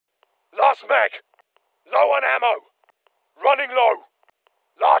Lost mag. Low on ammo. Running low.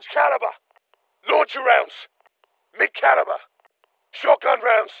 Large caliber. Launcher rounds. Mid caliber. Shotgun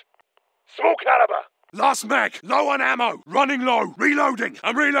rounds. Small caliber. Last mag. Low on ammo. Running low. Reloading.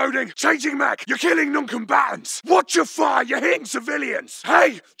 I'm reloading. Changing mag. You're killing non-combatants. Watch your fire. You're hitting civilians.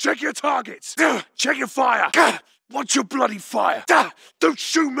 Hey, check your targets. Check your fire. Watch your bloody fire. Don't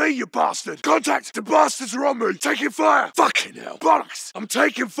shoot me, you bastard. Contact. The bastards are on me. Taking fire. Fucking hell. Bollocks. I'm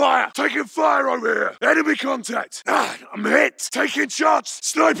taking fire. Taking fire over here. Enemy contact. I'm hit. Taking shots.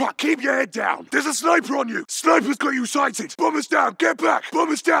 Sniper, keep your head down. There's a sniper on you. Sniper's got you sighted. Bombers down. Get back.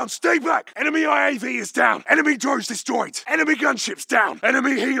 Bombers down. Stay back. Enemy IAV is down. Enemy drones destroyed. Enemy gunships down.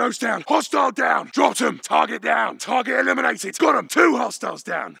 Enemy helos down. Hostile down. Dropped him. Target down. Target eliminated. Got him. 2 hostiles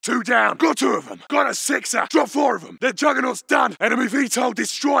down. 2 down. Got 2 of them. Got a 6er. Dropped 4 of them. Their juggernaut's done. Enemy VTOL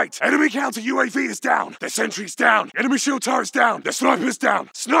destroyed. Enemy counter UAV is down. Their sentry's down. Enemy shield turret's down. Their sniper's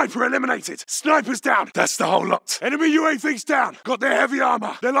down. Sniper eliminated. Sniper's down. That's the whole lot. Enemy UAV's down. Got their heavy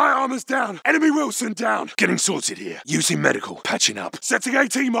armor. Their light armor's down. Enemy Wilson down. Getting sorted here. Using medical. Patching up. Setting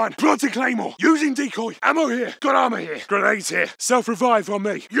AT mine. Planting claymore. Using decoy. Ammo here. Got armor here. Grenades here. Self-revive on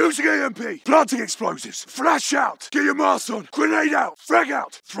me. Using AMP. Planting explosives. Flash out. Get your mask on. Grenade out. Frag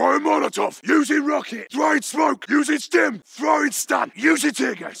out. Throwing Molotov. Using rocket. Throwing smoke. Using stim. Throwing stun. Using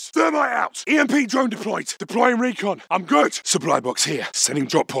tear gas. Thermite out. EMP drone deployed. Deploying recon. I'm good. Supply box here. Sending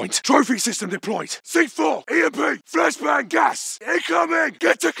drop point. Trophy system deployed. C4. EMP. Flashbang. Gas. Incoming.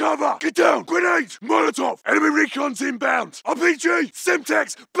 Get to cover. Get down. Grenade. Molotov. Enemy recon's inbound. RPG.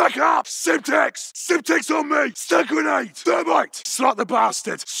 Simtex. Back up. Simtex. Simtex on me. Stun grenade. Thermite. Slot the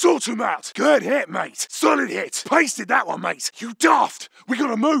bastard. Sort him out. Good hit, mate. Solid hit. Pasted that one, mate. You daft. We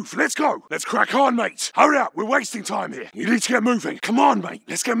gotta move. Let's go. Let's crack on, mate. Hurry up. We're wasting time here. You need to get moving. Come on, mate.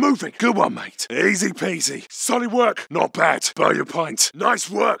 Let's get moving. Good one, mate. Easy peasy. Solid work. Not bad. Buy your pint. Nice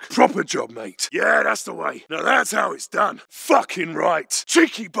work. Proper job, mate. Yeah, that's the way. Now that's how it's done. Fucking right.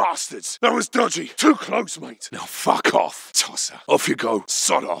 Cheeky bastards. That was dodgy. Too close, mate. Now fuck off. Tosser. Off you go.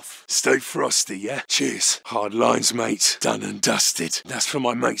 Sod off. Stay frosty, yeah? Cheers. Hard lines, mate. Done and dusted. That's for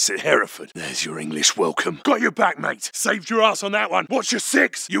my mates at Hereford. There's your English welcome. Got your back, mate. Saved your ass on that one. What's your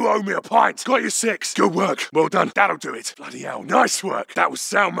 6? You owe me a pint. Got your 6. Good work. Well done. That'll do it. Bloody hell. Nice work. That was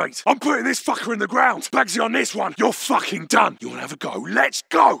sound, mate. I'm putting this fucker in the ground. Bagsy on this one. You're fucking done. You wanna have a go? Let's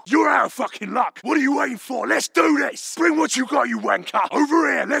go. You're out of fucking luck. What are you waiting for? Let's do this. Bring what you got, you wanker.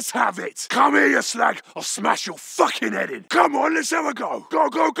 Over here. Let's have it. Come here, you slag. I'll smash your fucking head in. Come on, let's have a go. Go,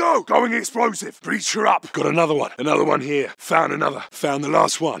 go, go. Going explosive. Breach her up. Got another one. Another one here. Found another. Found the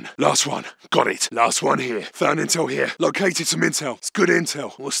last one. Last one. Got it. Last one here. Found intel here. Located some intel. It's good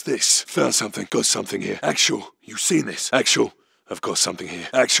intel. What's this? Found something. Got something here. Actual. You seen this? Actual. I've got something here.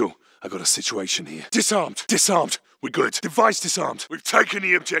 Actual. I got a situation here. Disarmed. Disarmed. We're good. Device disarmed. We've taken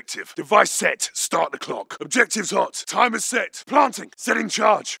the objective. Device set. Start the clock. Objective's hot. Timer's set. Planting. Setting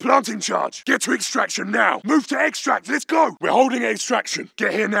charge. Planting charge. Get to extraction now. Move to extract. Let's go. We're holding extraction.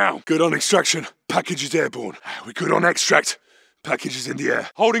 Get here now. Good on extraction. Package is airborne. We're good on extract. Package is in the air.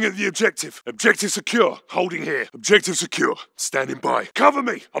 Holding at the objective. Objective secure. Holding here. Objective secure. Standing by. Cover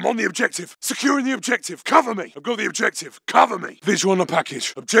me. I'm on the objective. Securing the objective. Cover me. I've got the objective. Cover me. Visual on the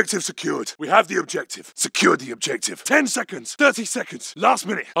package. Objective secured. We have the objective. Secured the objective. 10 seconds. 30 seconds. Last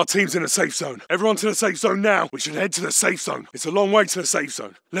minute. Our team's in a safe zone. Everyone to the safe zone now. We should head to the safe zone. It's a long way to the safe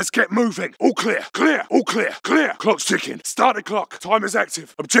zone. Let's get moving. All clear. Clear. All clear. Clear. Clock's ticking. Start the clock. Timer's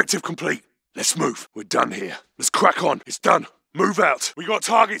active. Objective complete. Let's move. We're done here. Let's crack on. It's done. Move out. We got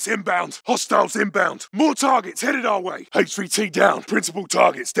targets inbound. Hostiles inbound. More targets headed our way. HVT down. Principal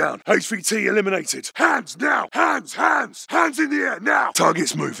targets down. HVT eliminated. Hands now. Hands, hands. Hands in the air now.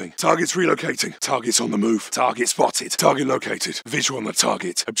 Targets moving. Targets relocating. Targets on the move. Target spotted. Target located. Visual on the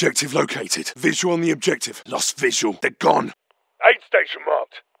target. Objective located. Visual on the objective. Lost visual. They're gone. Aid station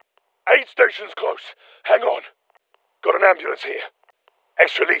marked. Aid station's close. Hang on. Got an ambulance here.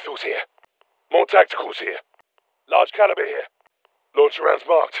 Extra lethals here. More tacticals here. Large caliber here. Launcher rounds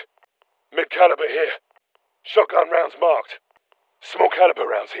marked. Mid-caliber here. Shotgun rounds marked. Small caliber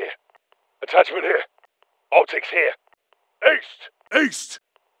rounds here. Attachment here. Optics here. East! East!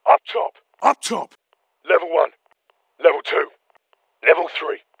 Up top! Up top! Level 1. Level 2. Level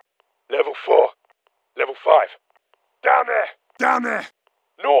 3. Level 4. Level 5. Down there! Down there!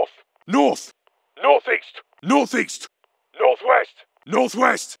 North! North! Northeast! Northeast! Northwest!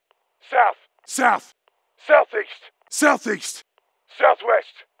 Northwest! South! South! Southeast! Southeast!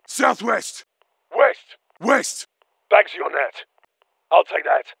 Southwest! Southwest! West! West! Bagsy on that. I'll take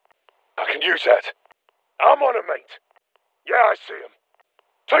that. I can use that. I'm on him, mate. Yeah, I see him.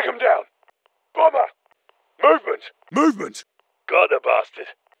 Take him down. Bomber! Movement! Movement! Got the bastard.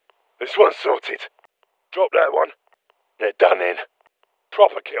 This one's sorted. Drop that one. They're done in.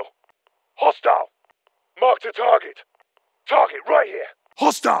 Proper kill. Hostile. Marked a target. Target right here.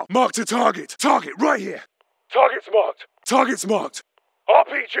 Hostile! Marked a target. Target right here. Target's marked. Target's marked.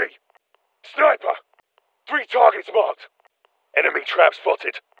 RPG. Sniper. 3 targets marked. Enemy trap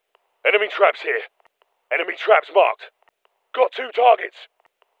spotted. Enemy traps here. Enemy traps marked. Got 2 targets.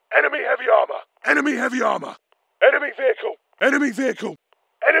 Enemy heavy armor. Enemy heavy armor. Enemy vehicle. Enemy vehicle.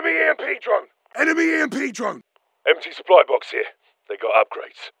 Enemy EMP drone. Enemy EMP drone. Empty supply box here. They got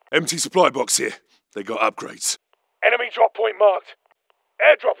upgrades. Empty supply box here. They got upgrades. Enemy drop point marked.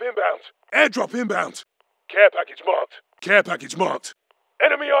 Airdrop inbound. Airdrop inbound. Care package marked. Care package marked.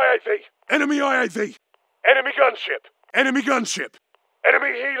 Enemy IAV. Enemy IAV. Enemy gunship. Enemy gunship. Enemy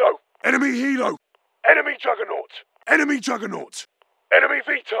helo. Enemy helo. Enemy juggernaut. Enemy juggernaut. Enemy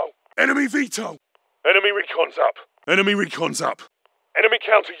VTOL. Enemy VTOL. Enemy recon's up. Enemy recon's up. Enemy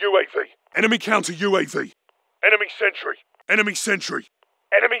counter UAV. Enemy counter UAV. Enemy sentry. Enemy sentry.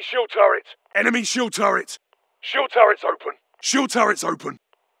 Enemy shield turret. Enemy shield turret. Shield turret's open. Shield turret's open.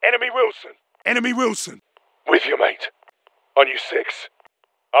 Enemy Wilson. Enemy Wilson. With you, mate. On you 6.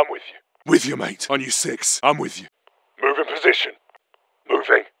 I'm with you. With you, mate. On you 6. I'm with you. Move in position.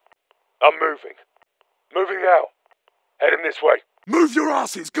 Moving. I'm moving. Moving out. Heading this way. Move your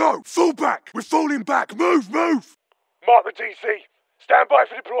asses. Go. Fall back. We're falling back. Move. Move. Mark the DC. Stand by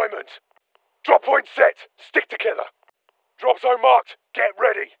for deployment. Drop point set. Stick together. Drop zone marked. Get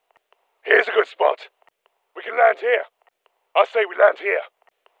ready. Here's a good spot. We can land here. I say we land here.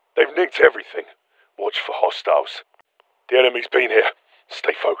 They've nicked everything. Watch for hostiles. The enemy's been here.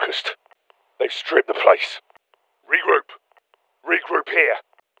 Stay focused. They've stripped the place. Regroup. Regroup here.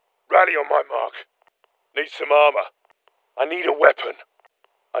 Rally on my mark. Need some armor. I need a weapon.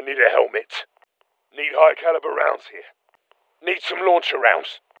 I need a helmet. Need high caliber rounds here. Need some launcher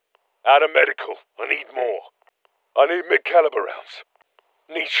rounds. Out of medical, I need more. I need mid-caliber rounds.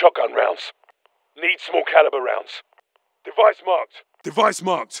 Need shotgun rounds. Need small caliber rounds. Device marked. Device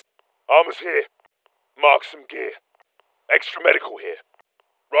marked. Armor's here. Mark some gear. Extra medical here.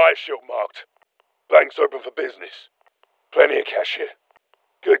 Riot shield marked. Banks open for business. Plenty of cash here.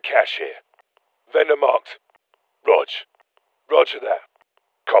 Good cash here. Vendor marked. Rog. Roger that.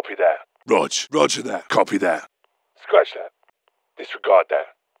 Copy that. Roger that. Copy that. Scratch that. Disregard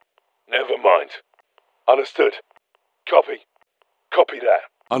that. Never mind. Understood. Copy. Copy that.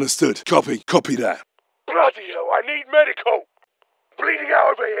 Understood. Copy that. Bloody hell, I need medical. Bleeding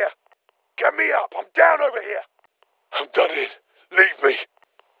out over here. Get me up. I'm down over here. I'm done in. Leave me.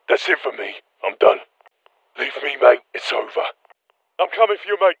 That's it for me. I'm done. Leave me, mate. It's over. I'm coming for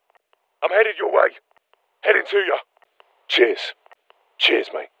you, mate. I'm headed your way. Heading to you. Cheers. Cheers,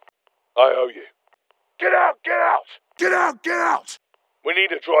 mate. I owe you. Get out! Get out! Get out! Get out! We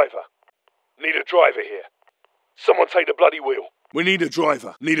need a driver. Need a driver here. Someone take the bloody wheel. We need a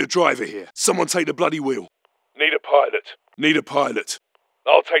driver. Need a driver here. Someone take the bloody wheel. Need a pilot. Need a pilot.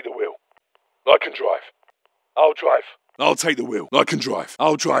 I'll take the wheel. I can drive. I'll drive. I'll take the wheel. I can drive.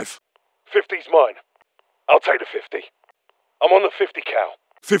 I'll drive. 50's mine. I'll take the 50. I'm on the 50 cal.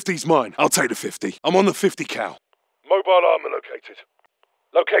 50's mine. I'll take the 50. I'm on the 50 cal. Mobile armor located.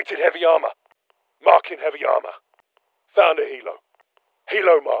 Located heavy armor. Marking heavy armor. Found a helo.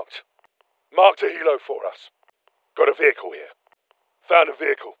 Helo marked. Marked a helo for us. Got a vehicle here. Found a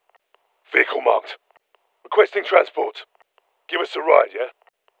vehicle. Vehicle marked. Requesting transport. Give us a ride, yeah?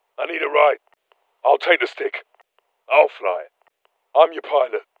 I need a ride. I'll take the stick. I'll fly it. I'm your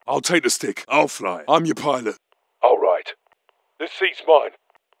pilot. I'll take the stick. I'll fly. I'm your pilot. I'll ride. This seat's mine.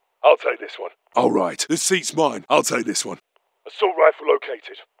 I'll take this one. All right. This seat's mine. I'll take this one. Assault rifle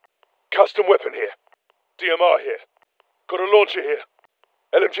located. Custom weapon here. DMR here. Got a launcher here.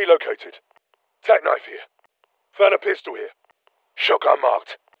 LMG located. Tac knife here. Found a pistol here. Shotgun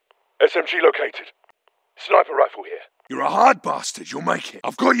marked. SMG located. Sniper rifle here. You're a hard bastard. You'll make it.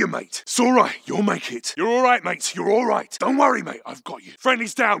 I've got you, mate. It's all right. You'll make it. You're all right, mate. You're all right. Don't worry, mate. I've got you.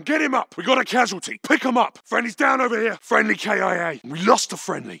 Friendly's down. Get him up. We got a casualty. Pick him up. Friendly's down over here. Friendly KIA. We lost a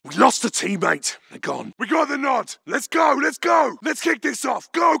friendly. We lost a teammate. They're gone. We got the nod. Let's go. Let's go. Let's kick this off.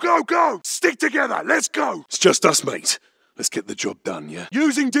 Go, go, go. Stick together. Let's go. It's just us, mate. Let's get the job done, yeah?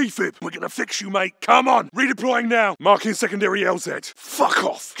 Using defib. We're gonna fix you, mate. Come on. Redeploying now. Marking secondary LZ. Fuck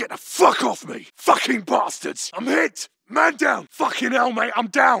off. Get the fuck off me. Fucking bastards. I'm hit. Man down. Fucking hell, mate. I'm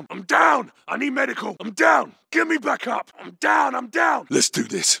down. I'm down. I need medical. I'm down. Get me back up. I'm down. I'm down. Let's do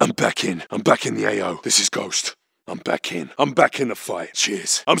this. I'm back in. I'm back in the AO. This is Ghost. I'm back in. I'm back in the fight.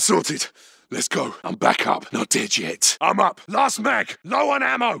 Cheers. I'm sorted. Let's go. I'm back up. Not dead yet. I'm up. Last mag. Low on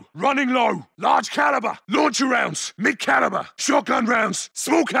ammo. Running low. Large caliber. Launcher rounds. Mid caliber. Shotgun rounds.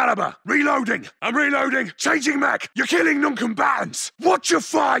 Small caliber. Reloading. I'm reloading. Changing mag. You're killing non-combatants. Watch your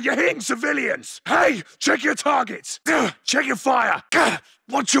fire. You're hitting civilians. Hey, check your targets. Check your fire.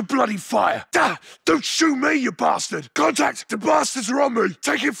 Watch your bloody fire. Don't shoot me, you bastard. Contact. The bastards are on me.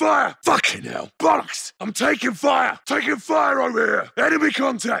 Taking fire. Fucking hell. Bollocks. I'm taking fire. Taking fire over here. Enemy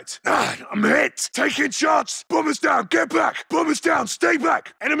contact. I'm hit. Taking shots. Bombers down. Get back. Bombers down. Stay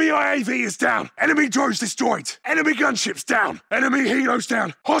back. Enemy IAV is down. Enemy drones destroyed. Enemy gunships down. Enemy helos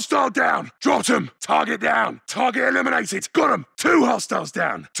down. Hostile down. Dropped him. Target down. Target eliminated. Got him. 2 hostiles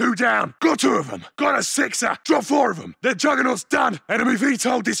down. 2 down. Got 2 of them. Got a 6er. Dropped 4 of them. Their juggernauts done. Enemy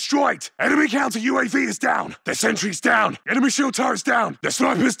VTOL destroyed. Enemy counter UAV is down. Their sentries down. Enemy shield turrets down. Their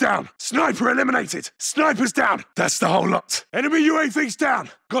snipers down. Sniper eliminated. Snipers down. That's the whole lot. Enemy UAVs down.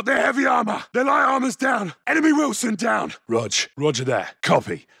 Got their heavy armor. Their light armor's down. Enemy Wilson down. Roger that.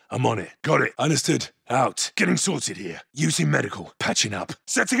 Copy. I'm on it. Got it. Understood. Out. Getting sorted here. Using medical. Patching up.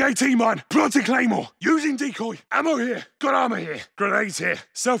 Setting AT mine. Planting claymore. Using decoy. Ammo here. Got armor here. Grenades here.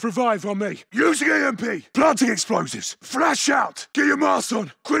 Self-revive on me. Using EMP. Planting explosives. Flash out. Get your mask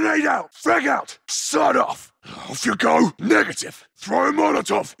on. Grenade out. Frag out. Sod off. Off you go. Negative. Throwing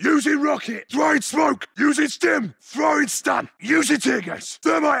Molotov. Using rocket. Throwing smoke. Using stim. Throwing stun. Using tear gas.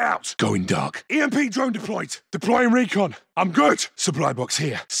 Thermite out. Going dark. EMP drone deployed. Deploying recon. I'm good. Supply box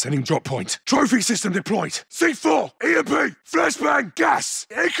here. Sending drop point. Trophy system deployed. C4. EMP. Flashbang. Gas.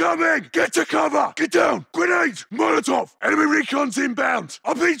 Incoming. Get to cover. Get down. Grenade. Molotov. Enemy recon's inbound.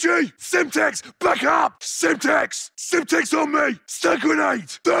 RPG. Simtex. Back up. Simtex. Simtex on me. Stun grenade.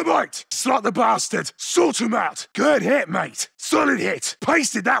 Thermite. Slot the bastard. Sort him out. Good hit, mate. Solid hit.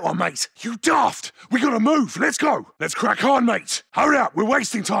 Pasted that one, mate. You daft. We gotta move. Let's go. Let's crack on, mate. Hurry up. We're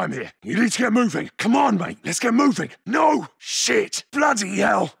wasting time here. You need to get moving. Come on, mate. Let's get moving. No. Shit. Bloody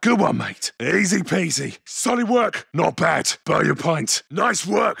hell. Good one, mate. Easy peasy. Solid work. Not bad. Buy your pint. Nice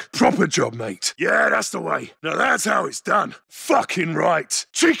work. Proper job, mate. Yeah, that's the way. Now that's how it's done. Fucking right.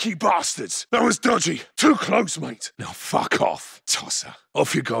 Cheeky bastards. That was dodgy. Too close, mate. Now fuck off. Tosser.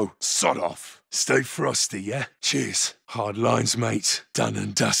 Off you go. Sod off. Stay frosty, yeah? Cheers. Hard lines, mate. Done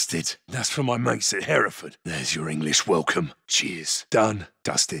and dusted. That's for my mates at Hereford. There's your English welcome. Cheers. Done,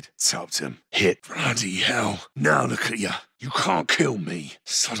 dusted, topped 'em. Hit. Bloody hell. Now look at ya. You can't kill me.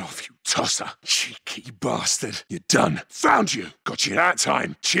 Sod off, you tosser. Cheeky bastard. You're done. Found you. Got you that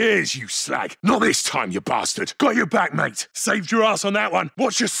time. Cheers, you slag. Not this time, you bastard. Got your back, mate. Saved your ass on that one.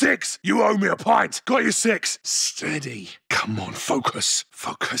 What's your 6? You owe me a pint. Got your 6. Steady. Come on, focus.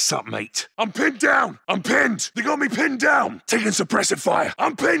 Focus up, mate. I'm pinned down. I'm pinned. They got me pinned down. Taking suppressive fire.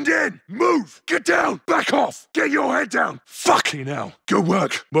 I'm pinned in. Move. Get down. Back off. Get your head down. Fucking hell. Good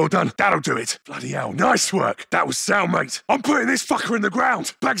work. Well done. That'll do it. Bloody hell. Nice work. That was sound, mate. I'm putting this fucker in the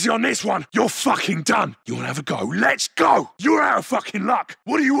ground. Bagsy on this one. You're fucking done. You wanna have a go? Let's go. You're out of fucking luck.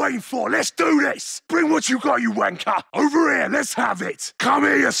 What are you waiting for? Let's do this. Bring what you got, you wanker. Over here. Let's have it. Come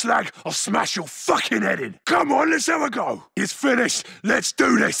here, you slag. I'll smash your fucking head in. Come on. Let's have a go. It's finished. Let's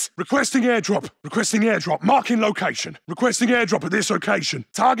do this. Requesting airdrop. Requesting airdrop. Marking location. Requesting airdrop at this location.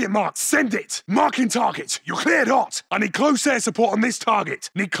 Target marked. Send it. Marking target. You're cleared hot. I need close air support on this target.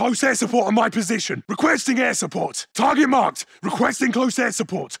 Need close air support on my position. Requesting air support. Target marked. Requesting close air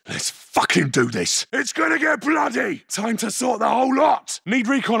support. Let's fucking do this. It's gonna get bloody. Time to sort the whole lot. Need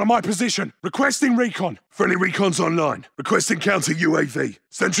recon on my position. Requesting recon. Friendly recon's online. Requesting counter UAV.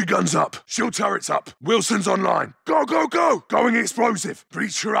 Sentry guns up. Shield turrets up. Wilson's online. Go, go, go. Going explosive.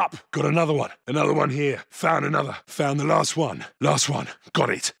 Breacher up. Got another one. Another one here. Found another. Found the last one. Last one. Got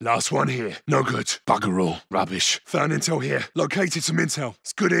it. Last one here. No good. Bugger all. Rubbish. Found intel here. Located some intel.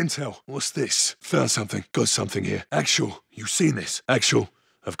 It's good intel. What's this? Found something. Got something here. Actual. You seen this? Actual.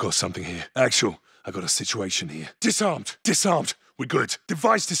 I've got something here. Actual. I got a situation here. Disarmed. Disarmed. We're good.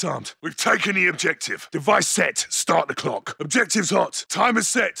 Device disarmed. We've taken the objective. Device set. Start the clock. Objective's hot. Timer's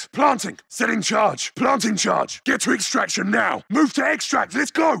set. Planting. Setting charge. Planting charge. Get to extraction now. Move to extract.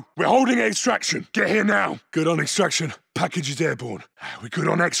 Let's go. We're holding extraction. Get here now. Good on extraction. Package is airborne. We're good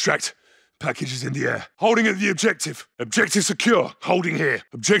on extract. Package is in the air. Holding at the objective. Objective secure. Holding here.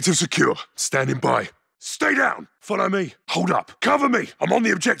 Objective secure. Standing by. Stay down. Follow me. Hold up. Cover me. I'm on the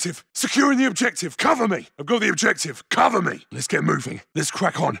objective. Securing the objective. Cover me. I've got the objective. Cover me. Let's get moving. Let's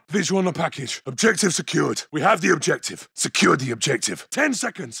crack on. Visual on the package. Objective secured. We have the objective. Secured the objective. 10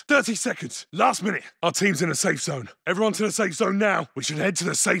 seconds. 30 seconds. Last minute. Our team's in a safe zone. Everyone to the safe zone now. We should head to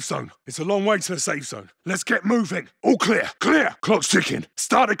the safe zone. It's a long way to the safe zone. Let's get moving. All clear. Clear. Clock's ticking.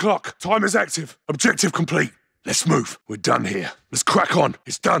 Start the clock. Timer's active. Objective complete. Let's move. We're done here. Let's crack on.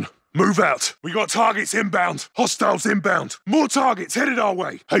 It's done. Move out. We got targets inbound. Hostiles inbound. More targets headed our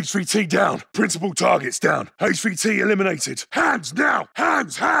way. HVT down. Principal targets down. HVT eliminated. Hands now.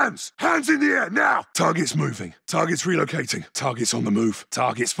 Hands, hands. Hands in the air now. Targets moving. Targets relocating. Targets on the move.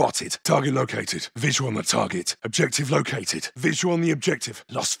 Target spotted. Target located. Visual on the target. Objective located. Visual on the objective.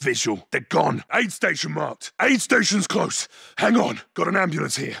 Lost visual. They're gone. Aid station marked. Aid station's close. Hang on. Got an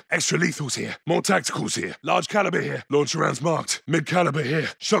ambulance here. Extra lethals here. More tacticals here. Large caliber here. Launcher rounds marked. Mid caliber here.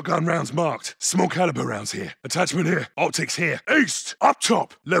 Shotgun rounds marked. Small caliber rounds here. Attachment here. Optics here. East. Up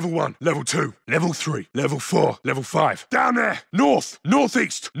top. Level 1. Level 2. Level 3. Level 4. Level 5. Down there. North.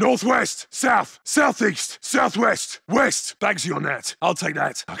 Northeast. Northwest. South. Southeast. Southwest. West. Bagsy on that. I'll take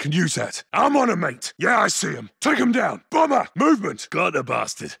that. I can use that. I'm on 'em, mate. Yeah, I see 'em. Take 'em down. Bomber. Movement. Got the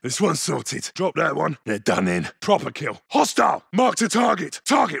bastard. This one's sorted. Drop that one. They're done in. Proper kill. Hostile. Marked a target.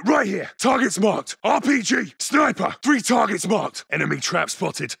 Target right here. Targets marked. RPG. Sniper. 3 targets marked. Enemy trap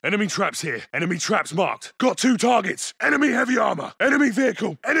spotted. Enemy traps here. Enemy traps marked. Got 2 targets. Enemy heavy armor. Enemy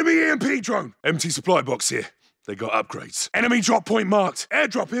vehicle. Enemy EMP drone. Empty supply box here. They got upgrades. Enemy drop point marked.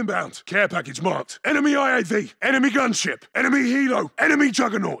 Airdrop inbound. Care package marked. Enemy IAV. Enemy gunship. Enemy helo. Enemy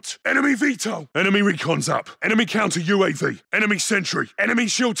juggernaut. Enemy VTOL. Enemy recon's up. Enemy counter UAV. Enemy sentry. Enemy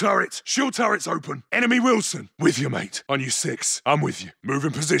shield turret. Shield turret's open. Enemy Wilson. With you, mate. On you 6. I'm with you. Move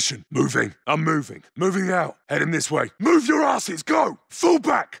in position. Moving. I'm moving. Moving out. Heading this way. Move your asses. Go. Fall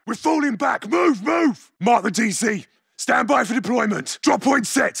back. We're falling back. Move, move. Mark the DC. Stand by for deployment. Drop point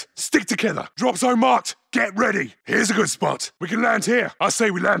set. Stick together. Drop zone marked. Get ready. Here's a good spot. We can land here. I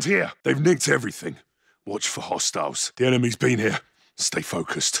say we land here. They've nicked everything. Watch for hostiles. The enemy's been here. Stay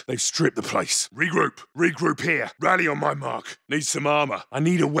focused. They've stripped the place. Regroup. Regroup here. Rally on my mark. Need some armor. I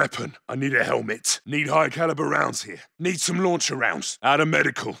need a weapon. I need a helmet. Need high caliber rounds here. Need some launcher rounds. Out of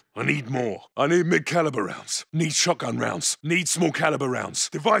medical. I need more. I need mid caliber rounds. Need shotgun rounds. Need small caliber rounds.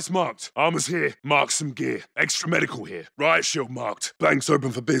 Device marked. Armor's here. Mark some gear. Extra medical here. Riot shield marked. Banks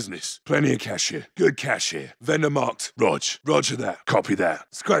open for business. Plenty of cash here. Good cash here. Vendor marked. Roger that. Copy that.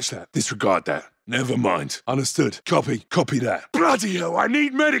 Scratch that. Disregard that. Never mind. Understood. Copy. Copy that. Bloody hell, I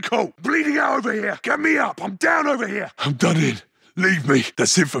need medical! Bleeding out over here! Get me up! I'm down over here! I'm done in. Leave me.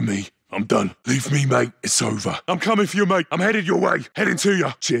 That's it for me. I'm done. Leave me, mate. It's over. I'm coming for you, mate. I'm headed your way. Heading to you.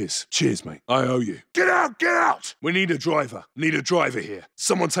 Cheers. Cheers, mate. I owe you. Get out! Get out! We need a driver. Need a driver here.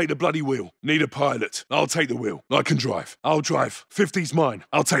 Someone take the bloody wheel. Need a pilot. I'll take the wheel. I can drive. I'll drive. 50's mine.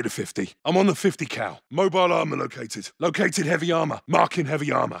 I'll take the 50. I'm on the 50 cal. Mobile armor located. Located heavy armor. Marking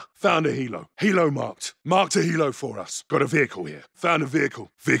heavy armor. Found a helo. Helo marked. Marked a helo for us. Got a vehicle here. Found a vehicle.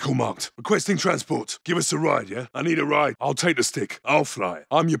 Vehicle marked. Requesting transport. Give us a ride, yeah? I need a ride. I'll take the stick. I'll fly it.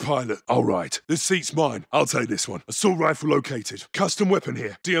 I'm your pilot. All right. This seat's mine. I'll take this one. Assault rifle located. Custom weapon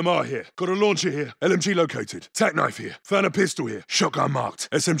here. DMR here. Got a launcher here. LMG located. Tac knife here. Found a pistol here. Shotgun marked.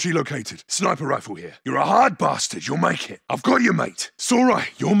 SMG located. Sniper rifle here. You're a hard bastard. You'll make it. I've got you, mate. It's all right.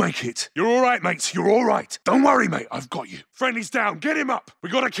 You'll make it. You're all right, mate. You're all right. Don't worry, mate. I've got you. Friendly's down. Get him up. We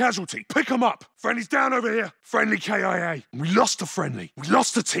got a casualty. Pick him up. Friendly's down over here. Friendly KIA. We lost a friendly. We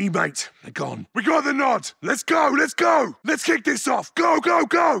lost a teammate. They're gone. We got the nod. Let's go. Let's go. Let's kick this off. Go, go,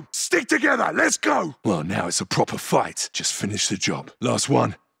 go. Stick together. Let's go. Well, now it's a proper fight. Just finish the job. Last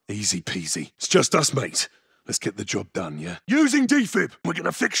one. Easy peasy. It's just us, mate. Let's get the job done, yeah? Using defib. We're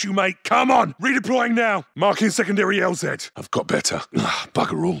gonna fix you, mate. Come on. Redeploying now. Marking secondary LZ. I've got better.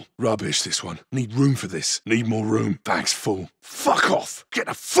 Bugger all. Rubbish, this one. Need room for this. Need more room. Bag's full. Fuck off. Get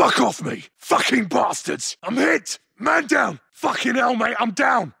the fuck off me. Fucking bastards. I'm hit. Man down. Fucking hell, mate. I'm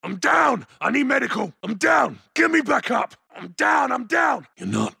down. I'm down. I need medical. I'm down. Get me back up. I'm down. I'm down. You're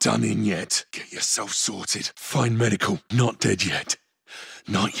not done in yet. Get yourself sorted. Find medical. Not dead yet.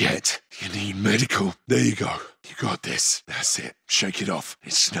 Not yet. You need medical. There you go. You got this. That's it. Shake it off.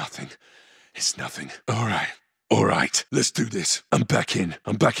 It's nothing. It's nothing. All right. All right. Let's do this. I'm back in.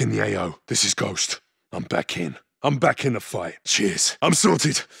 I'm back in the AO. This is Ghost. I'm back in. I'm back in the fight. Cheers. I'm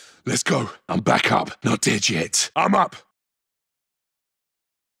sorted. Let's go. I'm back up. Not dead yet. I'm up.